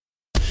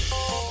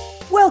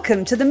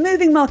Welcome to the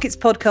Moving Markets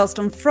podcast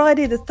on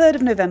Friday, the 3rd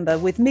of November,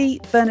 with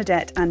me,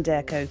 Bernadette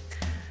Anderko.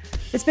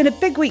 It's been a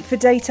big week for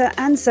data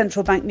and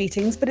central bank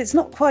meetings, but it's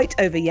not quite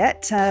over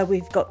yet.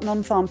 We've got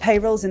non-farm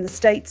payrolls in the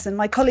States, and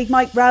my colleague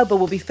Mike Rauber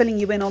will be filling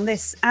you in on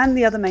this and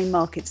the other main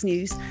markets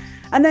news.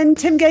 And then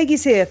Tim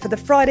Gagie's here for the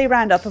Friday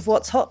roundup of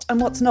what's hot and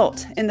what's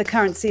not in the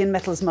currency and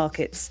metals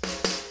markets.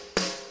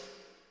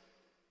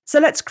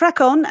 So let's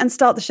crack on and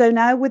start the show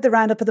now with the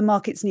roundup of the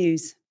markets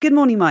news. Good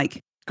morning,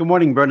 Mike. Good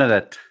morning,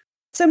 Bernadette.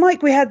 So,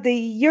 Mike, we had the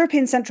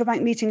European Central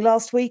Bank meeting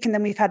last week, and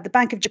then we've had the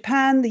Bank of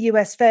Japan, the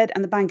US Fed,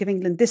 and the Bank of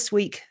England this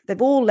week.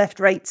 They've all left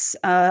rates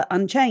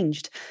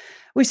unchanged.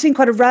 We've seen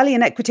quite a rally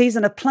in equities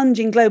and a plunge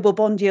in global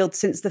bond yields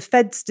since the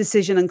Fed's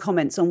decision and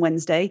comments on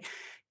Wednesday.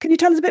 Can you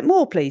tell us a bit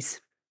more,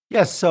 please?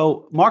 Yes,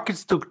 so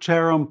markets took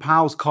Jerome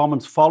Powell's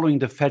comments following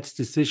the Fed's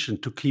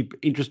decision to keep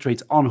interest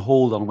rates on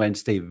hold on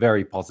Wednesday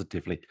very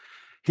positively.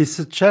 His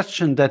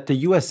suggestion that the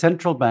US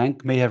Central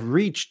Bank may have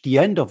reached the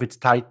end of its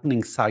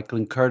tightening cycle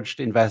encouraged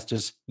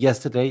investors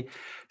yesterday,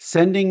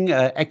 sending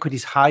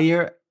equities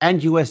higher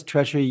and US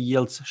Treasury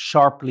yields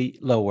sharply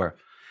lower.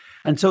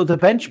 And so the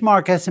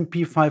benchmark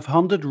S&P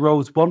 500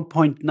 rose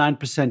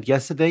 1.9%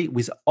 yesterday,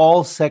 with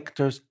all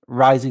sectors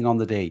rising on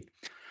the day.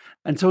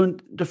 And so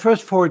in the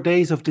first 4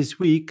 days of this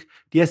week,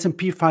 the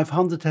S&P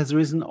 500 has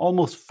risen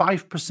almost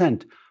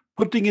 5%,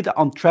 putting it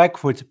on track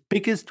for its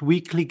biggest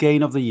weekly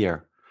gain of the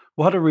year.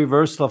 What a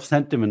reversal of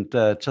sentiment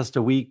just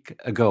a week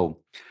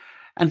ago.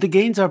 And the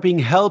gains are being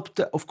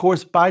helped, of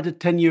course, by the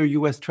 10-year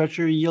US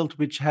Treasury yield,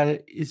 which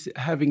is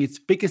having its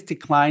biggest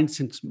decline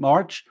since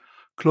March,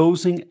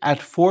 closing at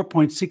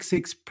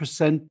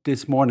 4.66%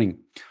 this morning.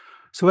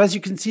 So as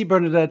you can see,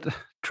 Bernadette,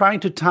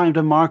 trying to time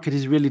the market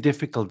is really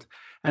difficult.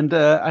 And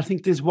I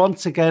think this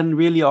once again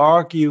really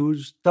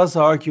does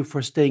argue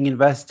for staying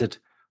invested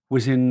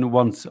within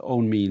one's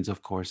own means,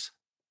 of course.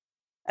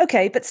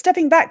 Okay, but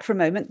stepping back for a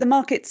moment, the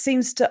market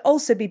seems to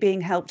also be being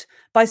helped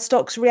by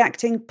stocks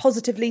reacting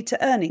positively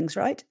to earnings,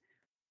 right?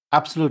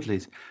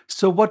 Absolutely.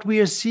 So what we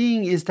are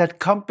seeing is that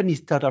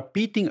companies that are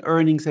beating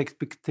earnings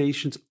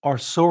expectations are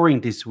soaring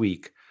this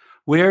week,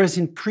 whereas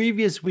in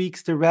previous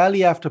weeks, the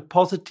rally after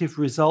positive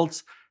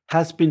results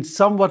has been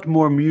somewhat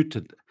more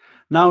muted.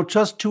 Now,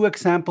 just two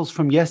examples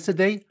from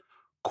yesterday.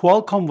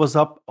 Qualcomm was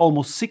up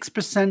almost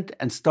 6%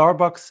 and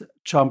Starbucks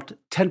jumped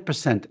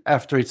 10%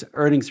 after its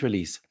earnings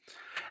release.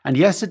 And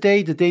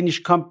yesterday, the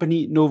Danish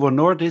company Novo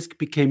Nordisk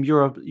became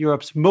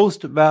Europe's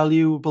most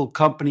valuable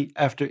company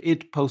after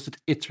it posted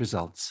its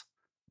results.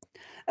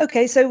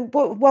 Okay, so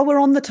while we're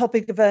on the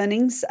topic of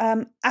earnings,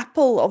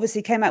 Apple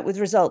obviously came out with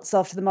results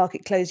after the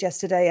market closed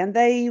yesterday, and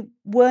they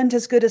weren't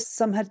as good as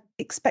some had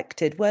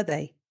expected, were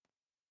they?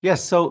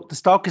 Yes, so the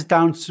stock is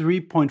down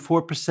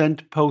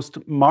 3.4%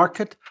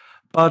 post-market.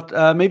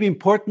 But maybe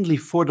importantly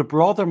for the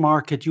broader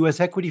market, US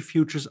equity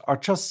futures are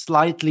just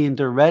slightly in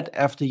the red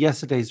after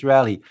yesterday's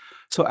rally.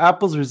 So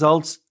Apple's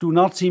results do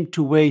not seem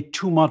to weigh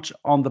too much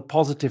on the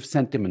positive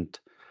sentiment.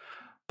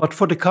 But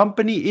for the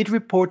company, it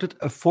reported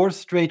a fourth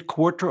straight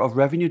quarter of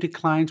revenue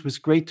declines,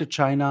 with Greater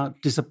China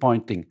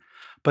disappointing.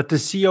 But the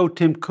CEO,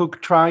 Tim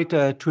Cook, tried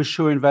to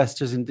assure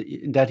investors in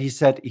that he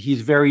said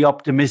he's very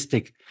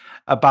optimistic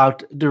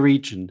about the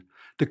region.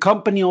 The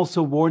company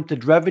also warned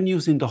that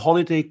revenues in the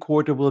holiday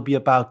quarter will be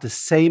about the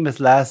same as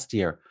last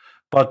year,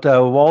 but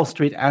Wall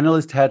Street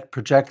analysts had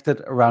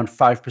projected around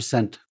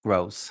 5%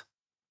 growth.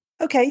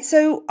 Okay,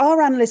 so our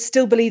analysts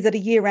still believe that a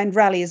year-end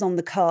rally is on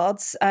the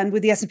cards, and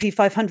with the S&P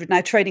 500 now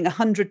trading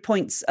 100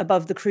 points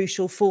above the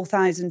crucial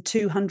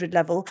 4,200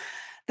 level,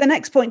 the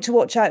next point to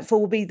watch out for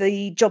will be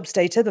the jobs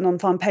data, the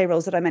non-farm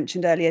payrolls that I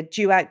mentioned earlier,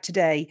 due out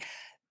today.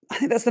 I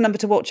think that's the number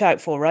to watch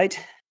out for, right?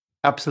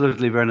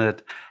 Absolutely,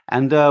 Bernadette.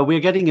 And we're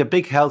getting a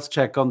big health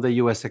check on the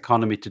US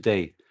economy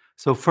today.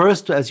 So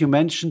first, as you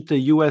mentioned, the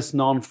US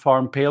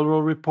non-farm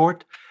payroll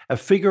report, a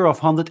figure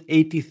of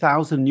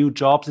 180,000 new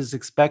jobs is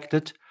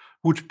expected,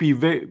 would be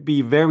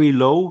very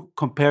low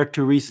compared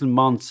to recent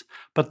months.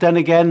 But then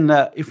again,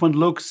 if one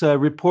looks,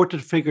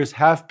 reported figures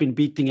have been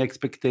beating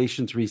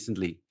expectations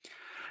recently.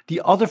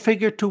 The other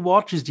figure to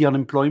watch is the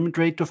unemployment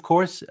rate, of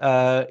course.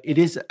 It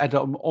is at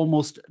an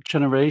almost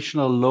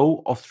generational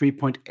low of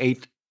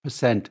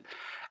 3.8%.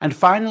 And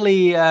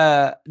finally,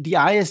 the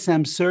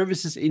ISM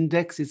Services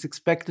Index is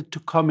expected to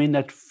come in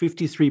at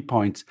 53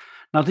 points.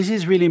 Now, this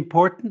is really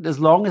important. As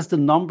long as the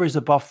number is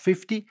above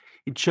 50,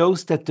 it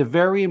shows that the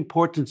very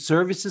important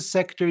services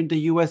sector in the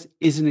US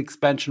is in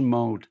expansion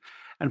mode.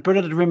 And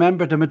Bernadette,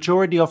 remember, the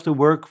majority of the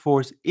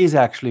workforce is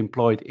actually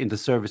employed in the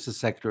services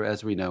sector,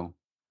 as we know.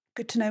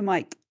 Good to know,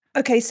 Mike.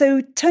 Okay,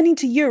 so turning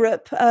to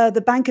Europe,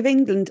 the Bank of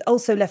England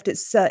also left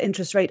its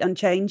interest rate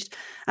unchanged,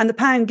 and the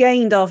pound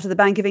gained after the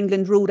Bank of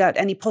England ruled out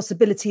any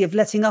possibility of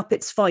letting up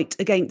its fight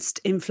against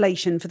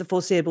inflation for the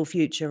foreseeable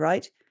future,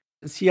 right?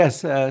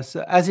 Yes,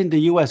 so as in the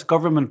US,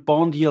 government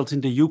bond yields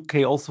in the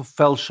UK also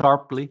fell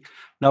sharply.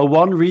 Now,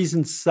 one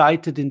reason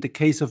cited in the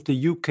case of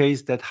the UK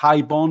is that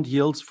high bond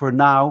yields for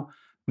now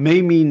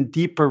may mean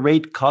deeper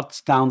rate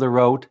cuts down the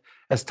road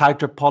as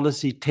tighter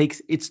policy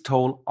takes its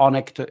toll on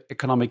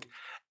economic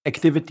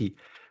activity.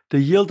 The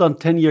yield on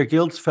 10-year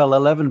gilts fell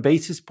 11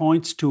 basis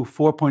points to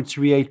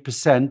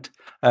 4.38%,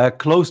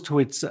 close to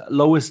its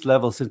lowest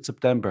level since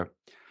September.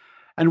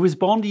 And with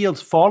bond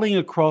yields falling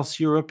across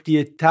Europe, the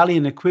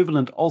Italian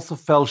equivalent also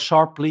fell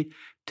sharply,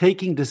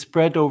 taking the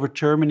spread over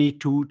Germany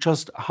to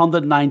just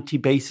 190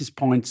 basis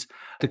points,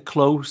 the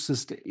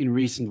closest in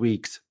recent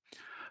weeks.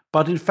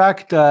 But in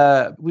fact,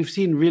 we've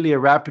seen really a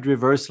rapid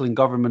reversal in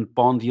government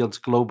bond yields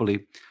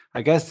globally.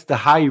 I guess the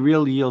high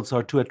real yields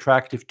are too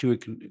attractive to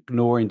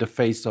ignore in the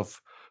face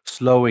of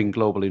slowing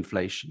global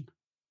inflation.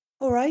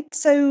 All right,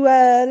 so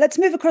let's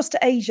move across to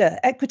Asia.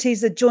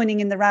 Equities are joining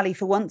in the rally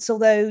for once,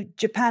 although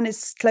Japan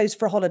is closed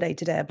for a holiday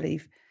today, I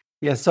believe.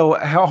 Yeah, so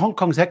Hong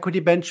Kong's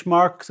equity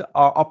benchmarks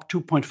are up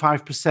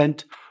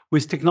 2.5%,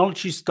 with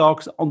technology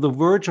stocks on the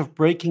verge of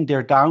breaking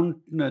their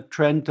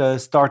downtrend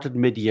started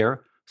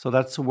mid-year. So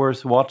that's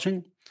worth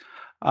watching.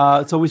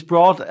 So with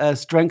broad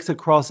strength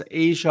across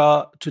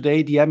Asia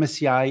today, the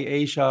MSCI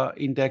Asia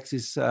index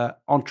is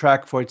on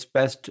track for its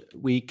best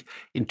week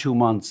in 2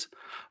 months.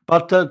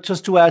 But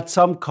just to add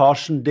some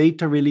caution,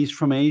 data released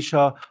from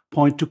Asia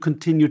point to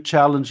continued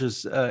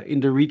challenges in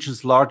the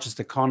region's largest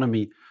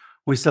economy,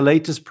 with the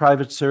latest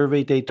private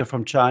survey data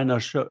from China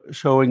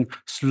showing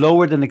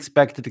slower than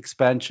expected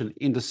expansion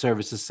in the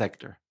services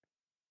sector.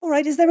 All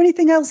right, is there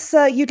anything else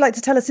you'd like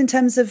to tell us in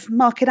terms of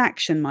market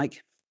action,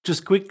 Mike?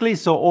 Just quickly,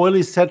 so oil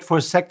is set for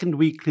a second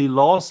weekly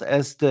loss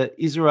as the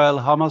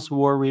Israel-Hamas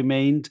war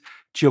remained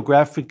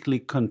geographically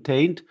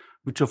contained,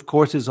 which of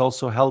course is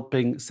also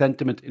helping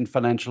sentiment in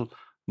financial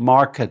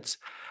markets.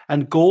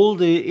 And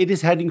gold, it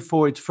is heading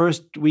for its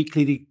first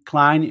weekly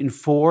decline in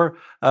 4,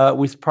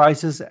 with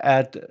prices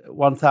at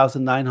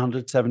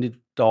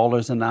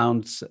 $1,970 an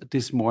ounce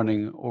this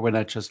morning, or when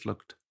I just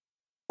looked.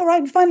 All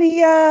right, and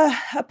finally,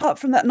 apart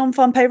from that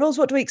non-farm payrolls,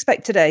 what do we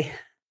expect today?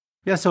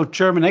 Yeah, so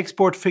German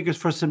export figures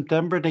for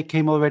September, they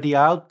came already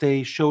out.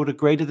 They showed a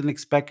greater than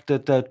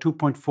expected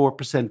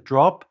 2.4%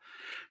 drop.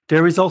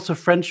 There is also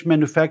French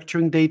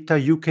manufacturing data,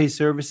 UK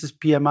services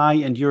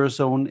PMI, and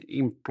Eurozone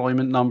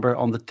employment number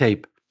on the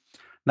tape.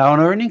 Now on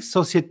earnings,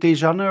 Societe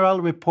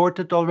Generale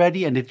reported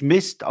already, and it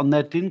missed on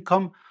net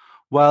income,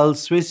 while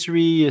Swiss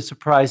Re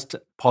surprised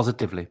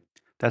positively.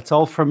 That's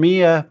all from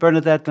me,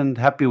 Bernadette, and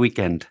happy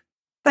weekend.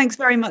 Thanks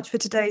very much for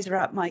today's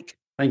wrap, Mike.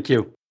 Thank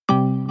you.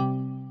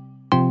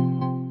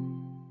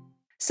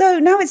 So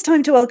now it's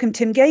time to welcome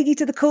Tim Gagie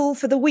to the call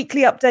for the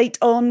weekly update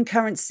on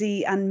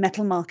currency and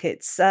metal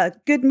markets.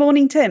 Good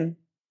morning, Tim.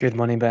 Good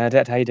morning,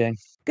 Bernadette. How are you doing?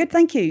 Good,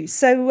 thank you.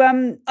 So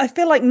I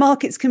feel like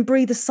markets can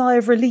breathe a sigh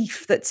of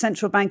relief that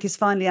central bank is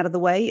finally out of the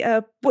way.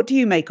 What do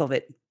you make of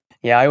it?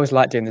 Yeah, I always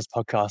like doing this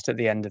podcast at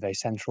the end of a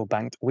central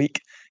bank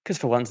week because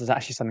for once there's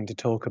actually something to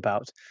talk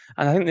about.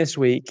 And I think this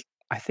week,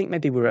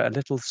 maybe we're at a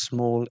little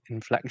small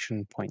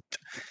inflection point.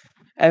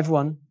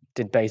 Everyone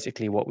did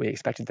basically what we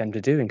expected them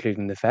to do,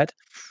 including the Fed.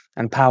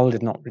 And Powell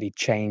did not really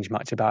change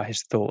much about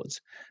his thoughts.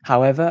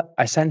 However,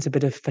 I sense a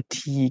bit of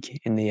fatigue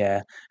in the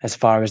air as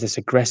far as this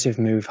aggressive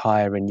move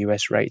higher in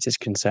US rates is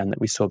concerned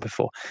that we saw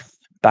before.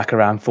 Back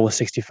around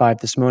 465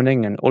 this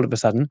morning, and all of a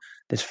sudden,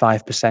 this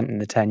 5% in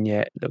the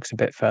 10-year looks a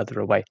bit further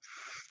away.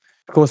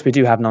 Of course, we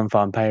do have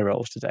non-farm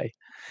payrolls today.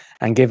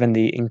 And given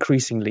the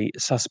increasingly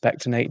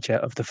suspect nature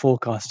of the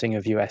forecasting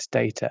of US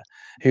data,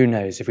 who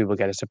knows if we will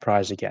get a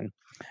surprise again.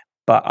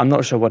 But I'm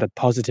not sure what a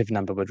positive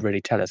number would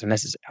really tell us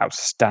unless it's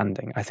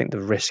outstanding. I think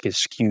the risk is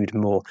skewed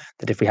more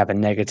that if we have a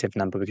negative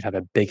number, we could have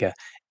a bigger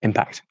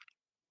impact.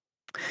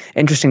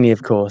 Interestingly,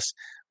 of course,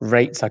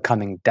 rates are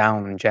coming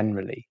down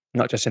generally,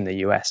 not just in the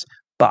US.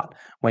 But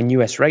when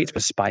US rates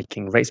were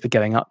spiking, rates were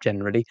going up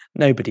generally,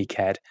 nobody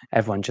cared.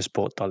 Everyone just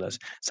bought dollars.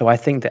 So I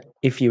think that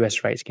if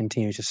US rates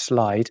continue to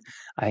slide,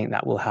 I think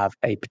that will have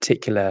a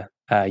particular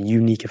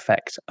unique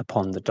effect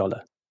upon the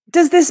dollar.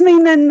 Does this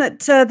mean then that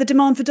the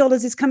demand for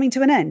dollars is coming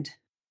to an end?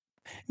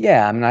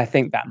 Yeah, I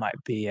think that might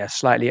be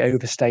slightly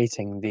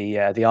overstating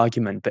the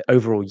argument, but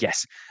overall,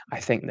 yes,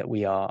 I think that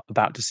we are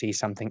about to see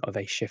something of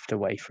a shift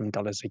away from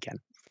dollars again.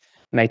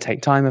 It may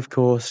take time, of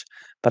course,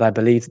 but I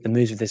believe that the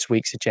moves of this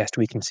week suggest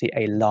we can see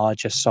a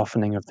larger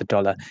softening of the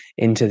dollar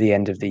into the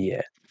end of the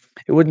year.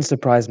 It wouldn't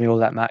surprise me all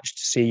that much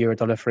to see euro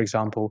dollar, for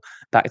example,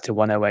 back to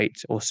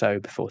 108 or so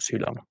before too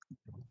long.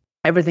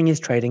 Everything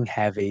is trading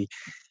heavy.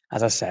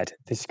 As I said,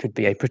 this could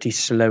be a pretty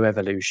slow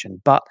evolution,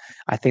 but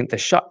I think the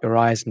shut your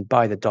eyes and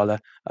buy the dollar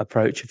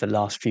approach of the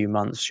last few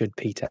months should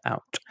peter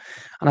out.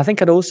 And I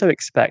think I'd also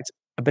expect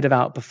a bit of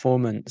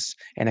outperformance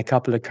in a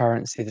couple of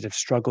currencies that have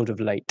struggled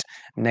of late,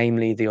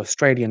 namely the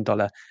Australian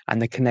dollar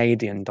and the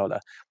Canadian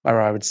dollar,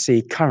 where I would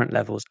see current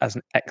levels as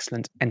an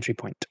excellent entry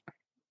point.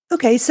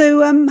 Okay,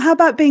 so how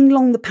about being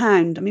long the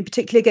pound?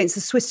 Particularly against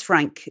the Swiss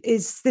franc.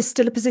 Is this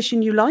still a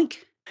position you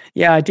like?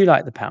 Yeah, I do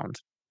like the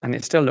pound, and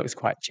it still looks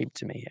quite cheap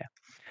to me here.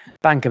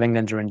 Bank of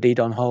England are indeed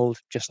on hold,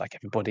 just like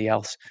everybody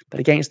else. But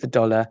against the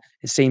dollar,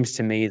 it seems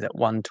to me that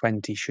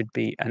 120 should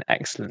be an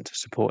excellent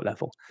support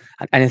level.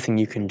 And anything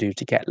you can do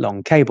to get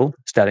long cable,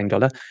 sterling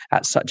dollar,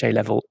 at such a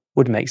level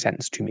would make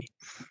sense to me.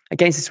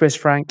 Against the Swiss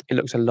franc, it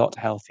looks a lot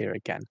healthier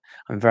again.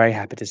 I'm very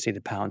happy to see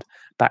the pound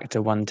back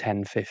to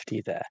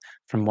 110.50 there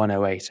from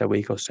 108 a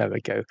week or so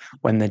ago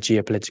when the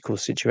geopolitical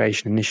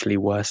situation initially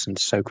worsened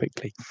so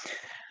quickly.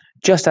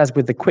 Just as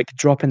with the quick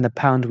drop in the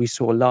pound we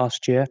saw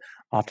last year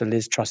after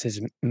Liz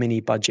Truss's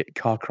mini-budget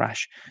car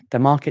crash, the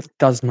market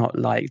does not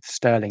like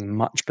sterling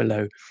much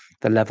below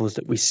the levels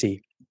that we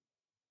see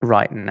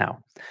right now.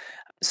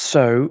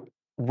 So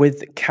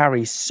with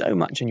carry so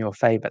much in your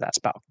favour, that's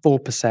about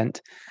 4%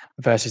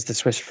 versus the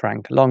Swiss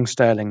franc, long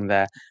sterling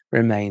there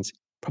remains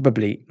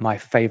probably my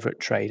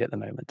favourite trade at the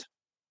moment.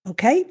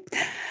 Okay.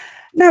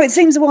 Now, it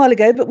seems a while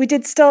ago, but we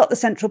did start the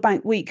central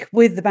bank week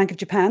with the Bank of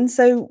Japan.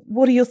 So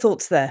what are your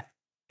thoughts there?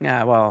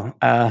 Yeah, well,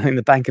 I think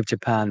the Bank of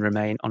Japan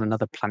remain on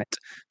another planet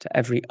to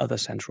every other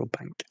central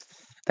bank.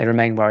 They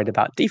remain worried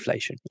about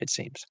deflation, it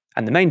seems.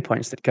 And the main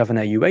points that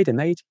Governor Ueda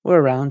made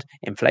were around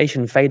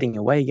inflation fading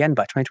away again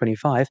by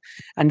 2025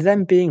 and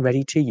them being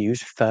ready to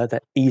use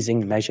further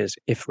easing measures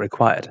if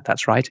required.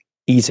 That's right,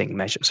 easing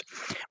measures.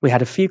 We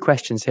had a few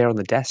questions here on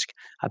the desk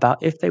about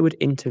if they would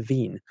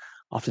intervene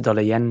after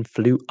dollar yen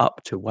flew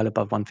up to well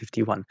above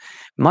 151.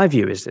 My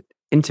view is that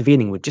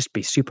intervening would just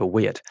be super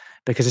weird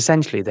because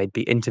essentially they'd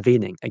be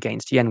intervening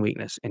against yen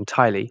weakness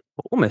entirely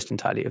or almost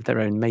entirely of their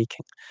own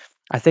making.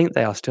 I think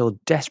they are still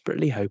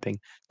desperately hoping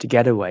to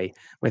get away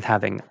with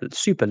having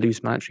super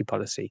loose monetary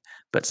policy,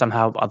 but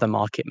somehow other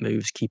market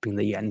moves keeping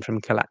the yen from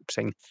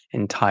collapsing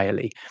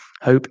entirely.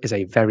 Hope is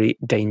a very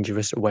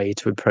dangerous way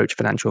to approach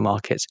financial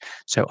markets,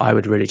 so I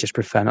would really just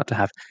prefer not to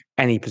have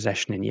any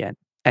position in yen.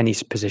 I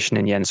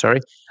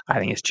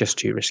think it's just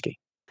too risky.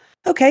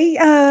 Okay,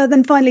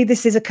 then finally,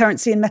 this is a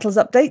currency and metals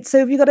update. So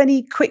have you got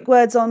any quick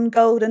words on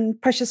gold and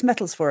precious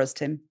metals for us,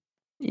 Tim?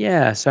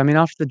 Yeah, so I mean,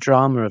 after the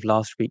drama of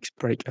last week's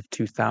break of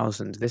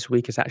 2000, this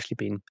week has actually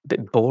been a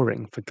bit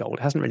boring for gold.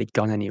 It hasn't really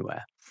gone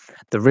anywhere.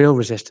 The real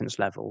resistance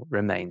level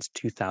remains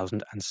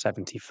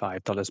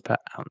 $2,075 per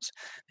ounce.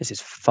 This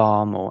is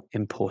far more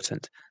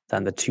important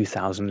than the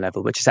 2000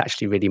 level, which is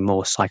actually really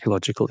more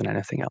psychological than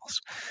anything else.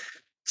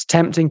 It's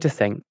tempting to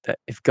think that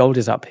if gold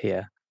is up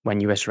here when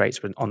US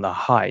rates were on the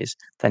highs,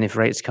 then if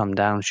rates come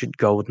down, should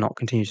gold not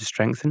continue to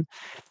strengthen?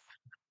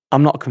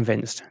 I'm not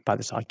convinced by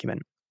this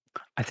argument.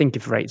 I think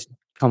if rates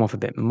come off a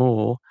bit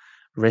more,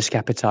 risk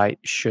appetite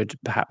should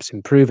perhaps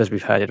improve, as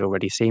we've heard it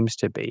already seems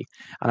to be.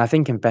 And I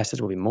think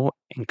investors will be more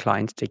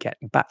inclined to get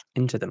back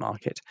into the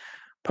market,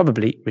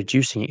 probably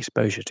reducing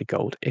exposure to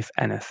gold, if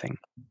anything.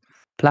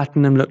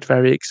 Platinum looked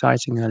very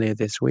exciting earlier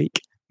this week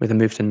with a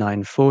move to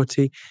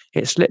 940.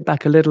 It slipped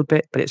back a little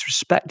bit, but it's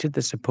respected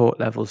the support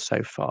levels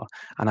so far.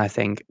 And I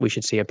think we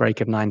should see a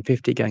break of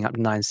 950 going up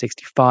to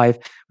 965,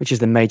 which is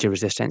the major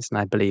resistance. And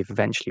I believe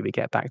eventually we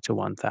get back to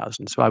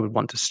 1000. So I would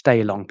want to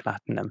stay long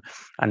platinum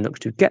and look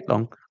to get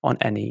long on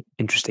any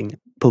interesting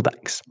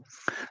pullbacks.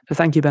 So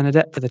thank you,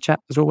 Bernadette, for the chat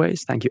as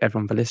always. Thank you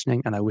everyone for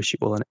listening. And I wish you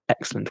all an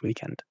excellent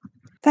weekend.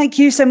 Thank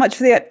you so much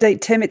for the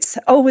update, Tim. It's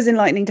always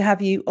enlightening to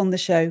have you on the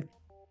show.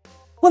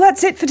 Well,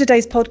 that's it for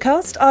today's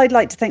podcast. I'd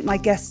like to thank my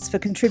guests for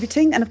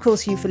contributing and, of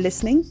course, you for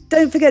listening.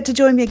 Don't forget to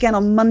join me again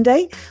on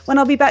Monday when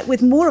I'll be back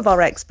with more of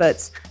our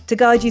experts to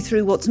guide you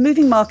through what's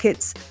moving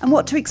markets and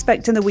what to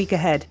expect in the week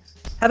ahead.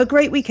 Have a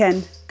great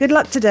weekend. Good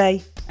luck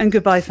today and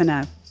goodbye for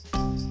now.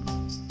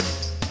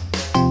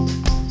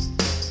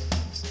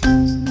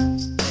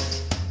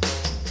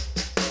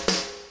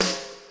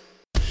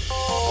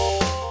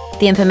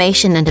 The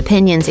information and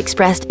opinions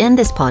expressed in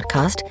this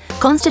podcast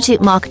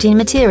constitute marketing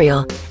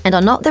material and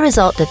are not the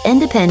result of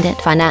independent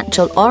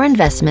financial or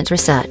investment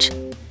research.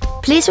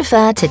 Please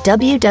refer to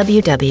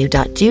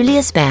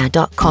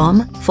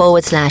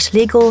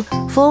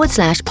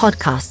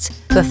www.juliusbaer.com/legal/podcasts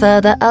for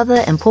further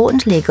other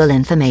important legal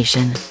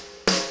information.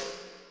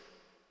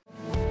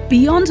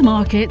 Beyond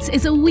Markets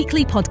is a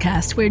weekly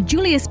podcast where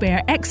Julius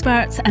Baer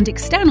experts and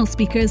external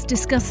speakers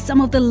discuss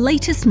some of the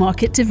latest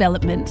market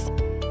developments.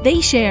 They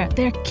share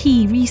their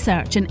key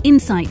research and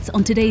insights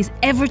on today's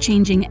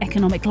ever-changing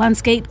economic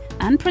landscape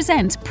and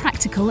present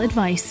practical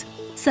advice.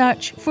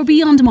 Search for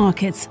Beyond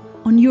Markets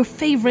on your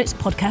favourite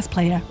podcast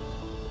player.